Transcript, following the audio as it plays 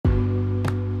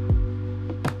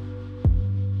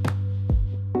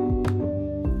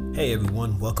Hey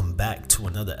everyone, welcome back to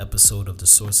another episode of the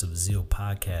Source of Zeal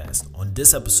podcast. On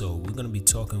this episode, we're going to be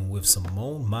talking with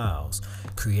Simone Miles,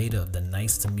 creator of the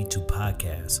Nice to Meet You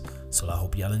podcast. So I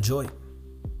hope y'all enjoy.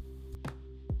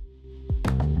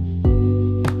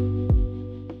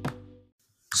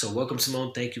 So welcome,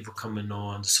 Simone. Thank you for coming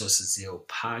on the Source of Zeal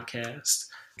podcast.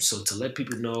 So to let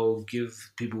people know, give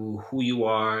people who you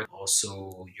are,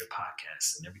 also your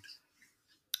podcast and everything.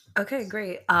 Okay,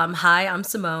 great. Hi, I'm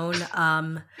Simone.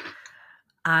 I'm,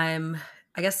 a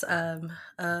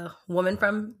woman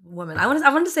from woman. I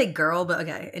wanted to say girl, but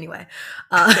okay. Anyway,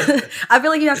 I feel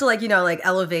like you have to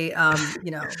elevate,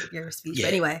 your speech. Yeah. But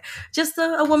anyway, just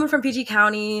a woman from PG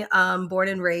County, born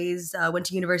and raised, went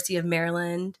to University of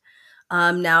Maryland.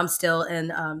 Now I'm still in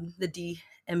the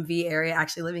DMV area,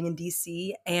 actually living in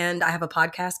DC, and I have a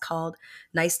podcast called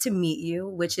Nice to Meet You,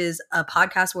 which is a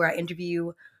podcast where I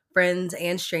interview friends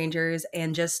and strangers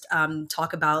and just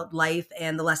talk about life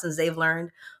and the lessons they've learned,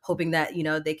 hoping that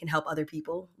they can help other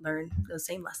people learn those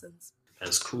same lessons.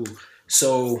 That's cool.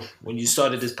 So when you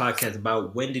started this podcast,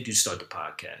 when did you start the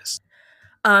podcast?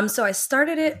 So I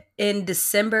started it in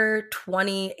December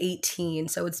 2018.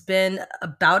 So it's been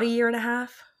about a year and a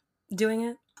half doing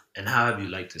it. And how have you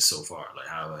liked it so far? Like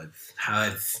how have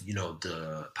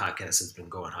the podcast has been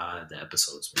going? How have the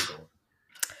episodes been going?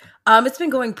 It's been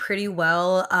going pretty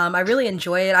well. I really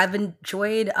enjoy it. I've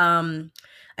enjoyed, I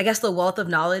guess, the wealth of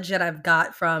knowledge that I've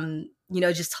got from,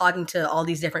 just talking to all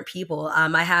these different people.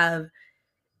 I have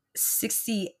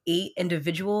 68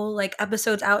 individual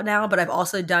episodes out now, but I've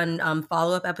also done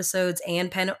follow-up episodes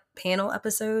and panel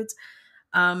episodes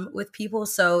with people.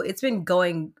 So it's been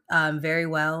going very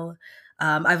well.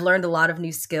 I've learned a lot of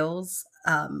new skills.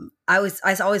 I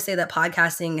always say that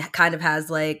podcasting kind of has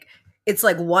it's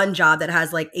like one job that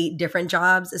has 8 different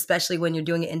jobs, especially when you're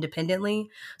doing it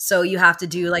independently. So you have to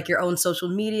do your own social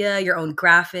media, your own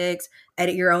graphics,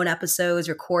 edit your own episodes,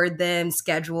 record them,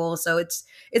 schedule. So it's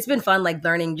been fun,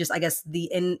 learning just, I guess,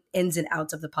 the ins and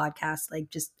outs of the podcast,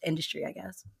 just industry, I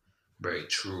guess. Very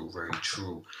true. Very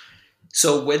true.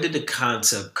 So where did the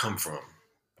concept come from?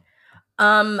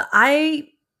 I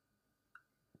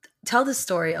tell this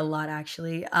story a lot,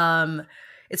 actually.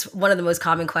 It's one of the most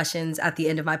common questions at the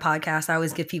end of my podcast. I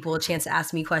always give people a chance to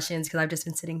ask me questions because I've just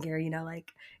been sitting here,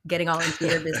 getting all into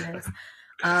their business.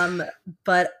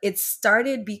 But it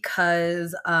started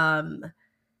because I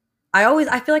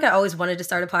feel like I always wanted to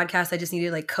start a podcast. I just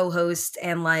needed co-host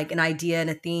and an idea and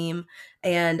a theme.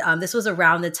 And this was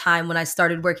around the time when I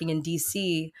started working in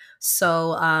DC.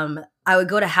 So I would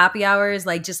go to happy hours,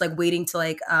 waiting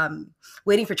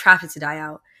for traffic to die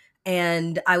out.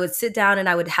 And I would sit down and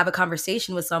I would have a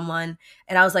conversation with someone.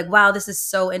 And I was like, wow, this is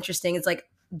so interesting. It's like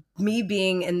me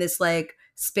being in this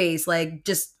space,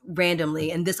 just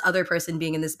randomly, and this other person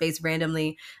being in this space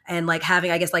randomly, and having,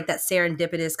 I guess, that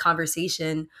serendipitous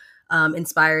conversation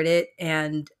inspired it.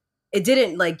 And it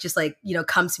didn't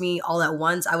come to me all at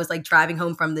once. I was driving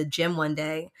home from the gym one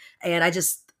day and I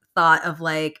just thought of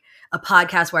a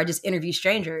podcast where I just interview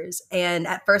strangers. And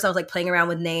at first I was playing around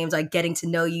with names, getting to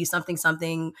know you,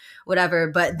 something, whatever.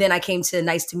 But then I came to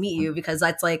Nice to Meet You because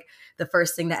that's the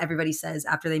first thing that everybody says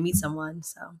after they meet someone.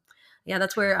 So yeah,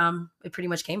 that's where it pretty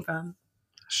much came from.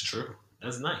 That's true.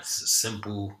 That's nice.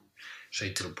 Simple,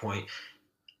 straight to the point.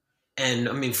 And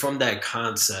I mean, from that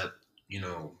concept,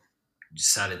 you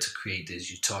decided to create this.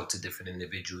 You talked to different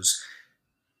individuals.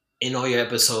 In all your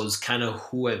episodes, kind of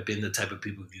who have been the type of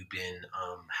people you've been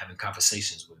having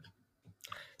conversations with?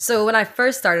 So when I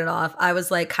first started off, I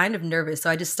was kind of nervous. So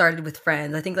I just started with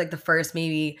friends. I think the first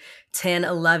maybe 10,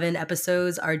 11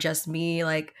 episodes are just me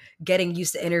getting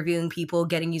used to interviewing people,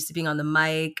 getting used to being on the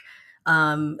mic,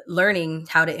 learning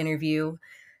how to interview.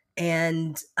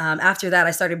 And after that,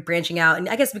 I started branching out and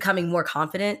I guess becoming more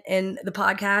confident in the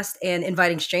podcast and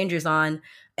inviting strangers on.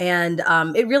 And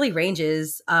it really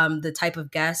ranges the type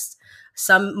of guest.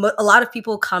 A lot of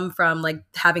people come from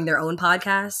having their own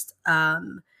podcast.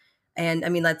 And I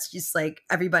mean, that's just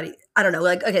everybody, I don't know.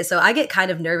 Okay, so I get kind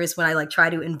of nervous when I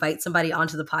try to invite somebody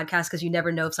onto the podcast because you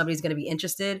never know if somebody's going to be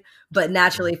interested. But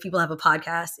naturally, if people have a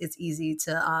podcast, it's easy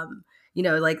to, oh,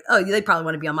 they probably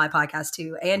want to be on my podcast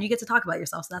too. And you get to talk about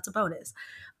yourself. So that's a bonus.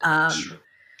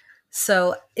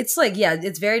 So it's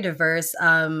it's very diverse.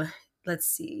 Let's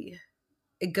see.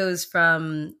 It goes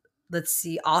from,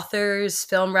 authors,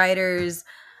 film writers,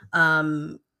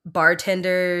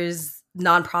 bartenders,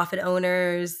 nonprofit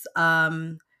owners,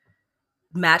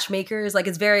 matchmakers.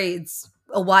 It's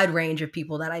a wide range of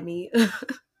people that I meet.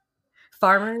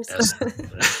 Farmers.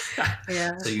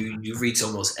 Yeah. So you reach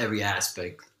almost every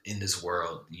aspect in this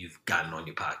world you've gotten on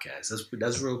your podcast.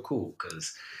 That's real cool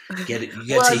because you get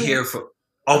to hear from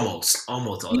almost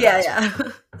all the Yeah, aspects.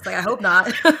 yeah. It's like I hope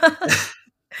not.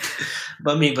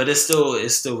 But I mean, but it's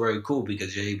still very cool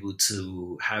because you're able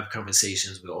to have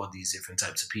conversations with all these different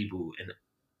types of people, and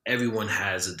everyone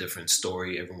has a different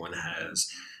story. Everyone has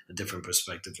a different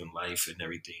perspective in life and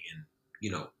everything,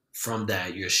 and from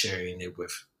that you're sharing it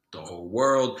with the whole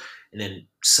world, and then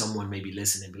someone may be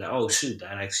listening and be like, "Oh shoot,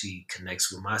 that actually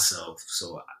connects with myself,"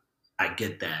 so I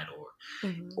get that,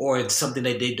 Mhm. or it's something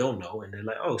that they don't know, and they're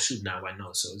like, "Oh shoot, now I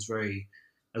know." So that's very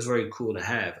cool to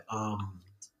have.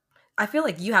 I feel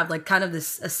like you have like kind of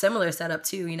this a similar setup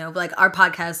too, like our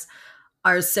podcasts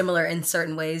are similar in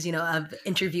certain ways, of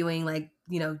interviewing like,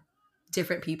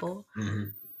 different people.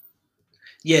 Mhm.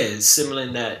 Yeah, it's similar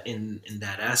in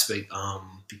that aspect.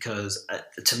 Because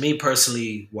to me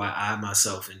personally, why I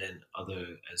myself and then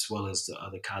other as well as the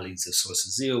other colleagues of Source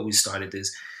of Zeal, we started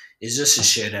this is just to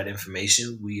share that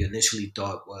information. We initially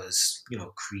thought was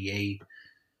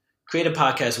create a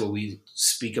podcast where we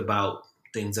speak about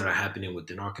things that are happening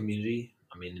within our community.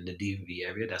 I mean, in the DMV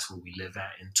area, that's where we live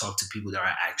at, and talk to people that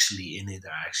are actually in it, that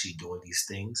are actually doing these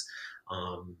things.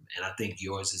 And I think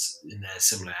yours is in that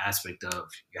similar aspect of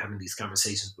you're having these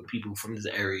conversations with people from this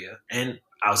area and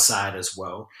outside as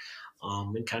well,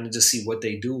 and kind of just see what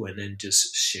they do, and then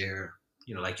just share.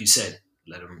 Like you said,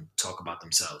 let them talk about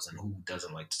themselves, and who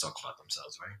doesn't like to talk about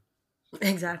themselves, right?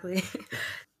 Exactly.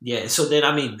 Yeah, so then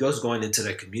I mean, goes going into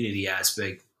the community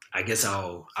aspect. I guess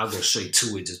I'll go straight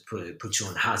to it. Just put you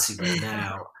on the hot seat right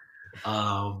now.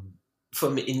 Um,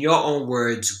 from in your own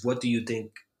words, what do you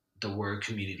think the word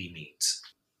community means?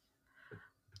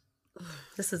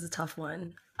 This is a tough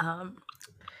one.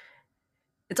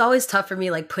 It's always tough for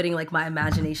me like putting like my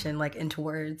imagination like into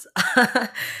words.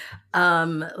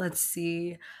 Let's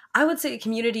see. I would say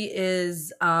community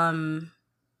is I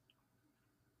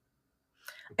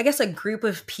guess a group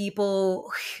of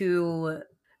people who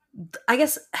I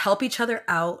guess help each other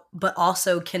out but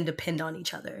also can depend on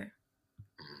each other.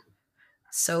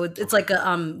 So it's Okay. like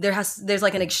a there's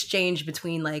like an exchange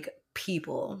between like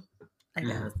people, I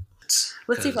guess.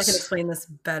 Let's see if I can Because explain this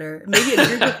better. Maybe a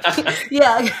group of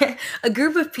yeah, a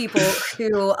group of people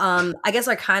who I guess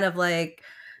are kind of like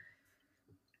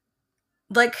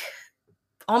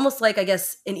almost like I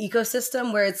guess an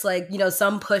ecosystem where it's like,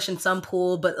 some push and some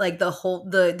pull, but like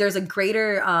there's a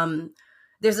greater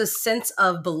there's a sense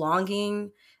of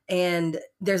belonging, and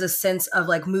there's a sense of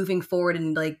like moving forward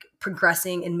and like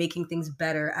progressing and making things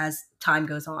better as time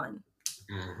goes on.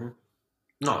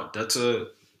 no, that's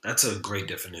a great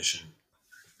definition.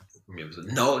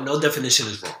 No definition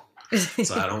is wrong.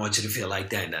 So I don't want you to feel like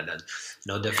that. That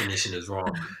no definition is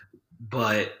wrong.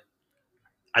 But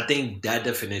I think that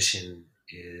definition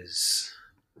is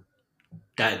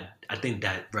that I think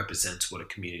that represents what a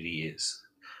community is.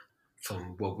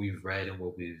 From what we've read and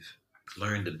what we've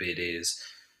learned a bit is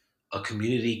a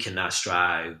community cannot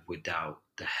strive without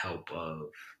the help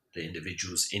of the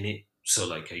individuals in it. So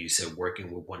like how you said,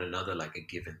 working with one another, like a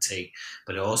give and take,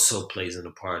 but it also plays in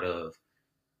the part of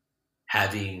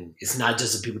having it's not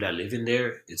just the people that live in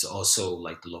there, it's also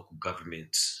like the local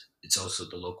governments, it's also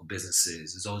the local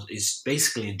businesses, it's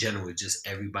basically in general just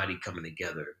everybody coming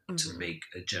together to Mhm. make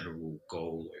a general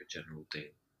goal or a general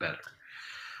thing better.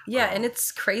 Yeah, and um,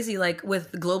 it's crazy like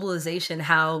with globalization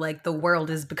how like the world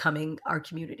is becoming our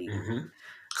community. mhm,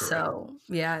 correct. So,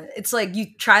 yeah, it's like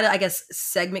you try to, I guess,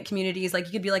 segment communities. Like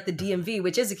you could be like the DMV,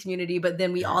 which is a community, but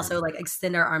then we Mhm, also like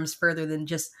extend our arms further than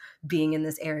just being in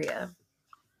this area.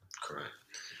 correct.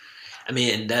 I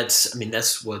mean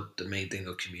that's what the main thing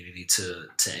of community to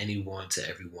anyone, to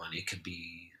everyone. It could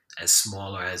be as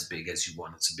small or as big as you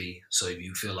want it to be. So if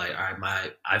you feel like, all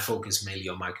right, I focus mainly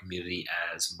on my community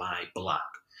as my block.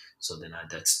 So then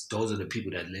that's those are the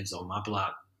people that lives on my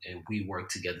block, and we work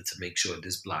together to make sure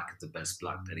this block is the best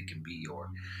block that it can be. Or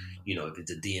if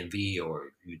it's a DMV,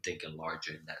 or you're thinking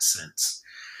larger in that sense.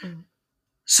 Mm.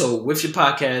 So with your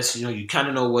podcast, you kind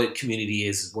of know what community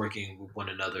is working with one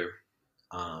another.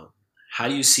 um, how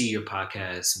do you see your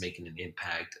podcast making an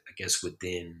impact? I guess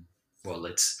within, well,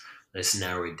 let's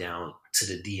narrow it down to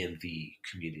the DMV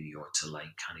community, or to like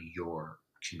kind of your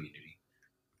community.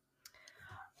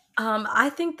 I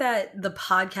think that the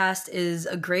podcast is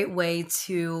a great way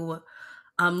to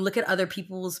look at other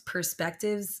people's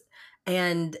perspectives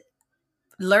and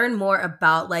learn more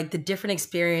about like the different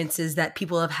experiences that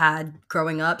people have had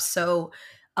growing up. So,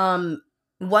 um,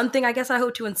 one thing I guess I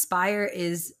hope to inspire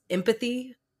is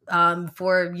empathy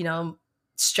for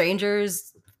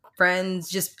strangers, friends,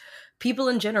 just people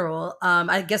in general.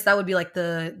 I guess that would be like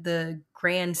the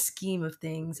grand scheme of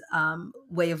things,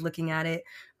 way of looking at it.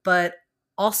 But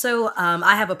also,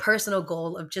 I have a personal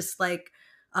goal of just like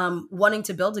wanting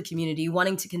to build a community,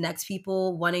 wanting to connect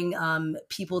people, wanting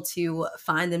people to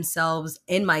find themselves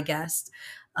in my guest,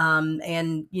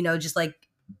 and just like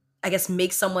I guess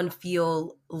make someone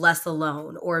feel less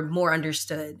alone or more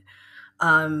understood.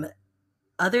 Um,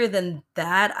 Other than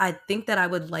that, I think that I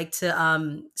would like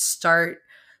to start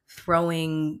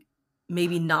throwing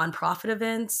maybe nonprofit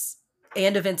events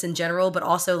and events in general, but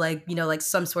also like, like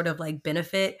some sort of like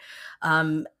benefit.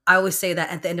 I always say that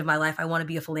at the end of my life, I want to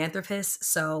be a philanthropist.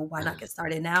 So why not Mm, get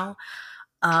started now?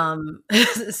 Um,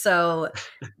 so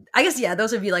I guess, yeah,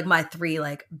 those would be like my three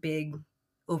like big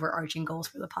overarching goals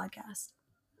for the podcast.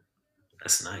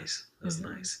 that's nice. That's Mhm.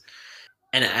 nice.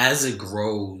 And as it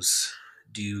grows,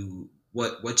 do you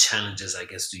what challenges I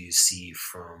guess do you see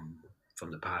from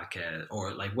the podcast,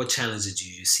 or like what challenges do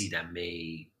you see that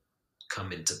may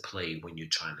come into play when you're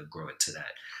trying to grow it to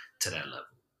that level?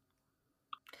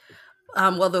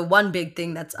 Well, the one big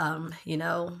thing that's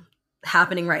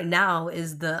happening right now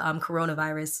is the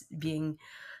coronavirus being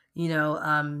you know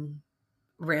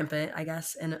rampant, I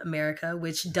guess, in America,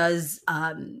 which does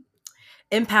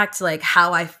impact like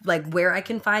how I like where I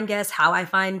can find guests, how I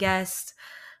find guests,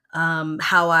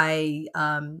 how I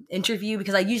interview,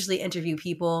 because I usually interview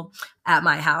people at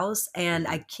my house and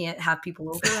I Hmm. can't have people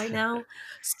over right now.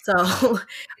 So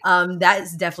that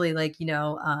is definitely like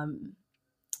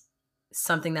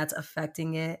something that's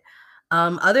affecting it.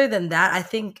 Other than that, I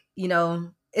think,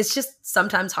 it's just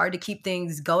sometimes hard to keep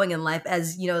things going in life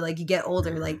as, like you get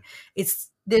older. Hmm. Like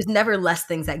there's never less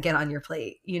things that get on your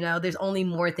plate. There's only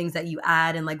more things that you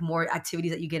add and like more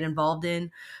activities that you get involved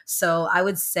in. So I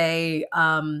would say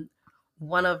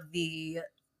one of the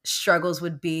struggles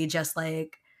would be just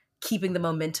like keeping the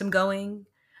momentum going.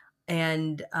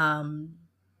 And, I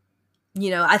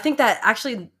think that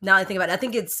actually, now I think about it, I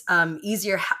think it's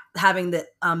easier having the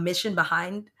mission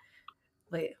behind.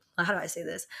 Wait, how do I say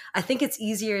this? I think it's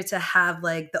easier to have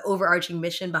like the overarching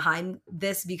mission behind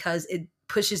this because it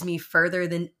pushes me further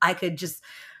than I could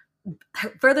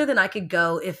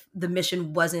go if the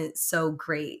mission wasn't so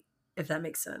great, if that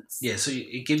makes sense. Yeah, so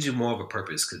it gives you more of a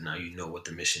purpose because now you know what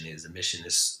the mission is. The mission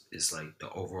is like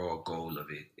the overall goal of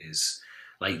it is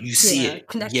like you see Yeah, it,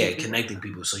 connecting yeah, people. connecting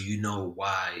people, so you know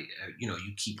why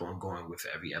you keep on going with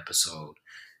every episode.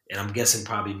 And I'm guessing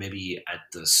probably maybe at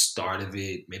the start of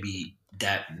it, maybe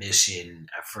that mission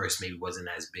at first maybe wasn't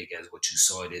as big as what you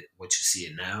see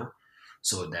it now.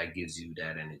 So that gives you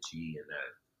that energy and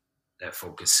that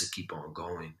focus to keep on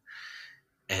going.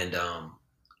 And I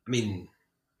mean,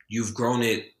 you've grown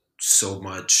it so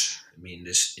much. I mean,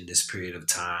 this in this period of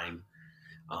time.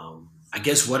 I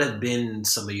guess what have been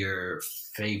some of your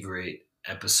favorite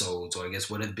episodes, or I guess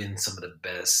what have been some of the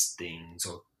best things,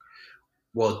 or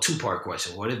well, two-part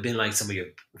question. What have been like some of your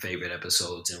favorite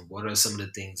episodes, and what are some of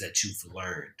the things that you've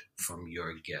learned from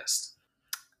your guest?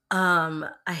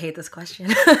 I hate this question.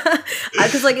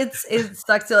 Because like it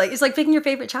sucks to like it's like picking your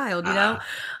favorite child, you know?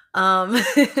 Uh, Um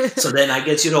so then I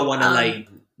guess you don't want to um like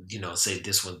say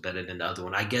this one's better than the other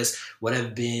one. I guess what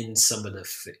have been some of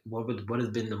the what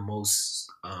have been the most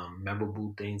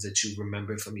memorable things that you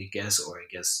remember from your guests, or I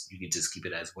guess you could just keep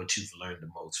it as what you've learned the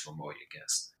most from all your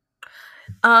guests.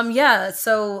 yeah,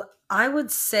 so I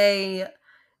would say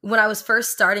when I was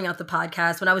first starting out the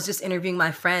podcast, when I was just interviewing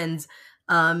my friends,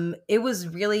 it was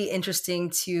really interesting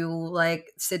to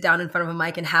like sit down in front of a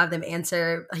mic and have them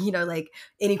answer, like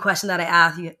any question that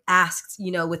I asked,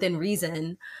 within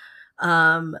reason.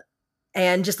 Um,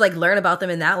 and just like learn about them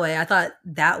in that way. I thought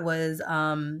that was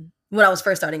when I was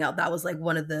first starting out, that was like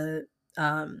one of the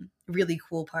really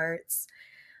cool parts.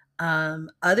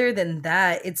 Other than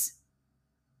that, it's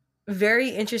very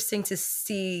interesting to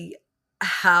see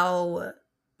how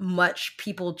much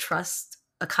people trust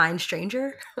a kind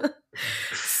stranger.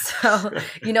 So,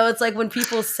 it's like when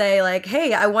people say like,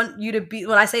 "Hey,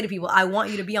 when I say to people, I want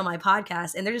you to be on my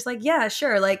podcast." And they're just like, "Yeah,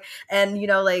 sure." Like, and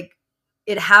like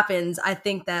it happens. I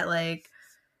think that like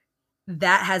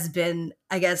that has been,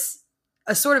 I guess,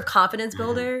 a sort of confidence Hmm.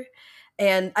 builder.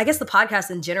 And I guess the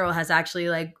podcast in general has actually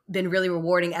like been really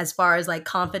rewarding as far as like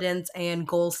confidence and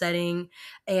goal setting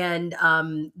and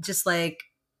just like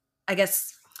I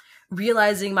guess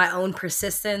realizing my own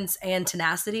persistence and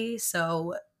tenacity.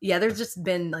 So yeah, there's just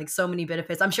been like so many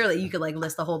benefits. I'm sure that you could like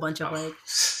list a whole bunch of like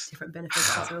different benefits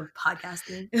also of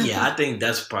podcasting. Yeah, I think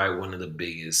that's probably one of the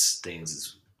biggest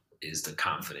things is the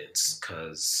confidence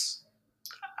because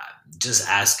just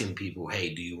asking people,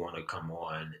 hey, do you want to come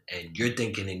on? And you're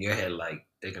thinking in your head, like,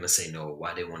 they're going to say no.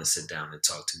 Why they want to sit down and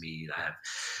talk to me?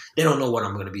 They don't know what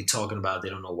I'm going to be talking about. They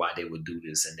don't know why they would do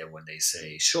this. And then when they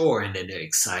say, sure, and then they're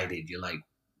excited, you're like,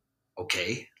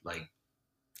 okay, like,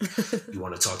 You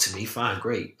want to talk to me? Fine,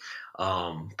 great.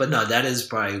 But no, that is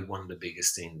probably one of the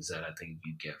biggest things that I think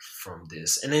you get from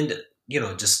this. And then,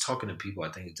 just talking to people,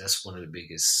 I think that's one of the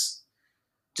biggest,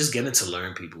 just getting to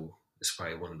learn people is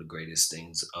probably one of the greatest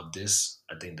things of this.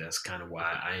 I think that's kind of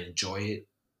why I enjoy it,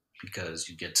 because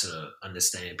you get to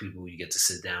understand people, you get to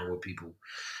sit down with people.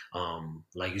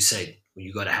 Like you said, when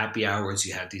you go to happy hours,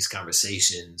 you have these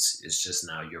conversations. It's just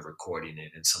now you're recording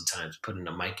it, and sometimes putting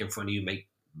a mic in front of you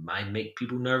might make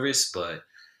people nervous, but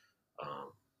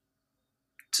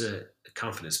it's a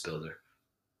confidence builder.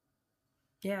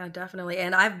 Yeah, definitely.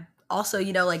 And I've also,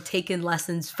 like taken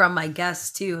lessons from my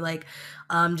guests too, like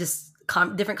just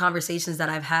different conversations that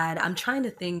I've had. I'm trying to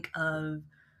think of,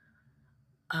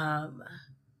 oh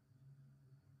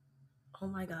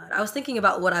my God. I was thinking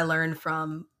about what I learned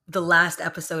from the last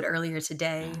episode earlier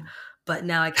today, but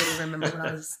now I can't even remember what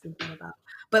I was thinking about.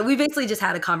 But we basically just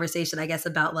had a conversation, I guess,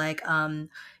 about like,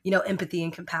 empathy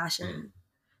and compassion.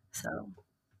 So,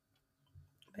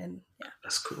 and yeah.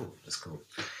 That's cool.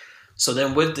 So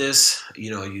then with this,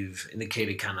 you've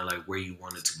indicated kind of like where you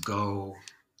wanted to go,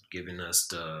 giving us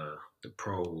the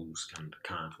pros, kind of the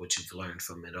cons, what you've learned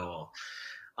from it all.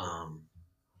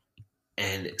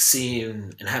 And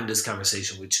seeing and having this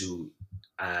conversation with you,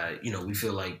 we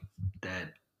feel like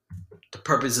that the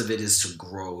purpose of it is to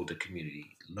grow the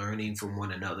community, learning from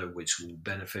one another, which will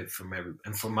benefit from every.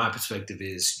 And from my perspective,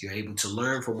 is you're able to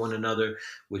learn from one another,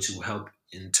 which will help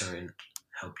in turn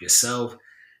help yourself,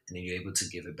 and then you're able to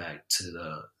give it back to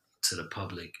the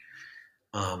public.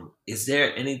 Is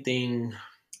there anything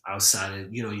outside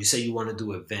of, you say you want to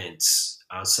do events,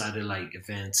 outside of like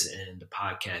events and the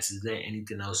podcast? Is there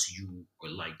anything else you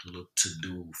would like look to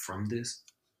do from this?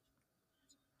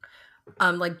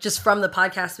 Like just from the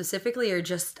podcast specifically, or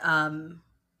just I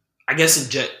guess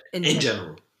in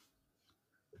general.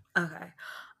 Okay.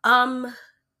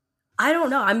 I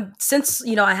don't know. Since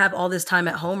I have all this time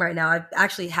at home right now, I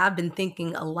actually have been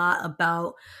thinking a lot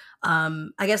about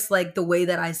I guess like the way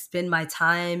that I spend my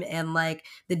time and like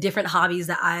the different hobbies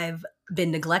that I've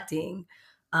been neglecting.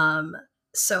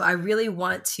 So I really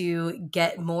want to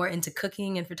get more into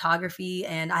cooking and photography,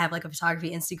 and I have like a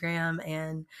photography Instagram,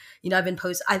 and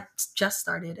I just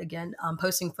started again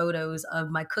posting photos of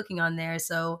my cooking on there.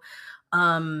 So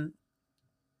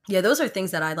yeah, those are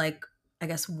things that I like, I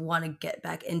guess, want to get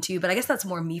back into, but I guess that's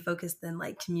more me focused than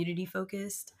like community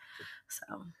focused.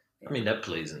 So yeah. I mean, that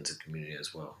plays into community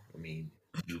as well. I mean,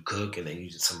 you cook and then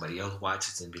somebody else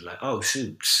watches and be like, oh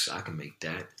shoot, I can make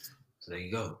that. So there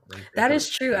you go. That is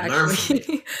true,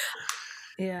 actually.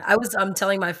 Yeah, I was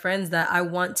telling my friends that I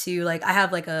want to, like, I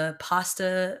have like a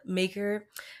pasta maker,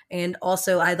 and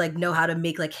also I like know how to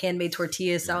make like handmade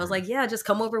tortillas. So I was like, yeah, just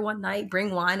come over one night, bring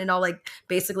wine, and I'll like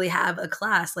basically have a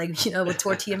class, like, with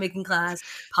tortilla making class,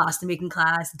 pasta making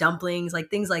class, dumplings, like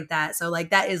things like that. So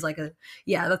like that is like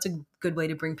that's a good way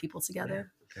to bring people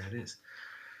together. Yeah, that is.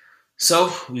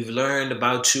 So we've learned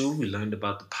about you. We learned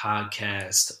about the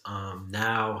podcast.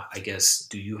 Now, I guess,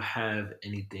 do you have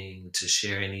anything to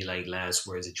share? Any like last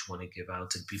words that you want to give out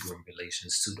to people in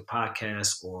relations to the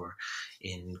podcast or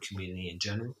in community in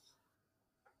general?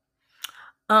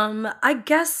 I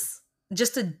guess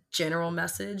just a general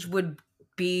message would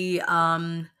be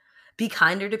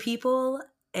kinder to people,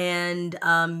 and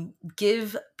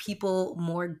give people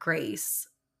more grace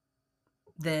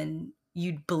than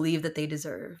you'd believe that they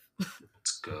deserve.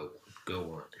 Let's go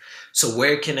on. So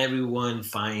where can everyone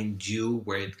find you?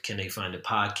 Where can they find the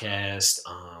podcast?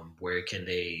 Where can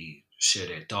they share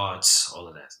their thoughts? All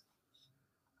of that.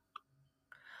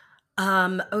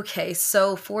 Okay,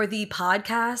 so for the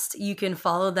podcast, you can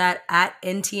follow that at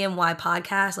NTMY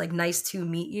Podcast, like Nice to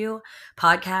Meet You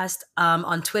Podcast,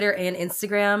 on Twitter and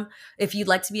Instagram. If you'd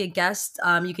like to be a guest,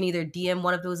 you can either DM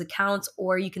one of those accounts,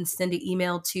 or you can send an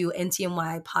email to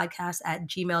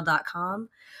ntmypodcast@gmail.com.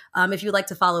 If you'd like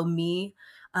to follow me,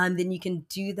 then you can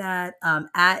do that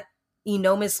at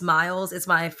Enomis Miles. It's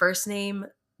my first name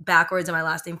backwards and my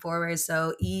last name forward,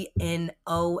 so ENOMIS.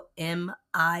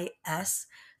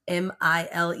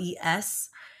 MILES.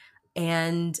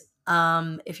 And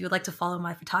if you would like to follow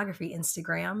my photography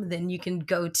Instagram, then you can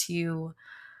go to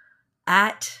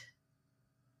at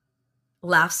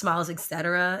Laugh Smiles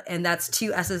Etc. And that's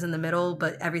 2 S's in the middle,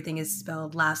 but everything is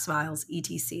spelled Laugh Smiles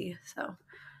ETC. So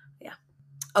yeah.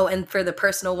 Oh, and for the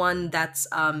personal one, that's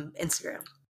Instagram.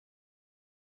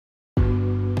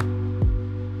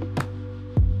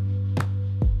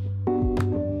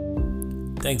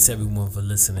 Thanks everyone for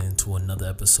listening to another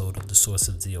episode of the Source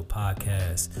of Zeal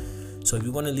podcast. So if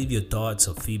you want to leave your thoughts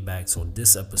or feedbacks on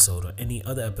this episode or any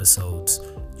other episodes,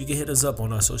 you can hit us up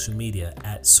on our social media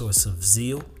at Source of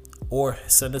Zeal or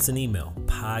send us an email,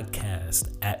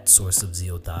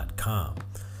 podcast@sourceofzeal.com.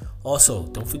 Also,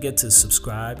 don't forget to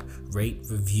subscribe, rate,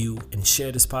 review, and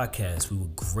share this podcast. We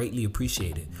would greatly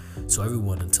appreciate it. So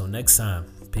everyone, until next time,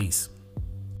 peace.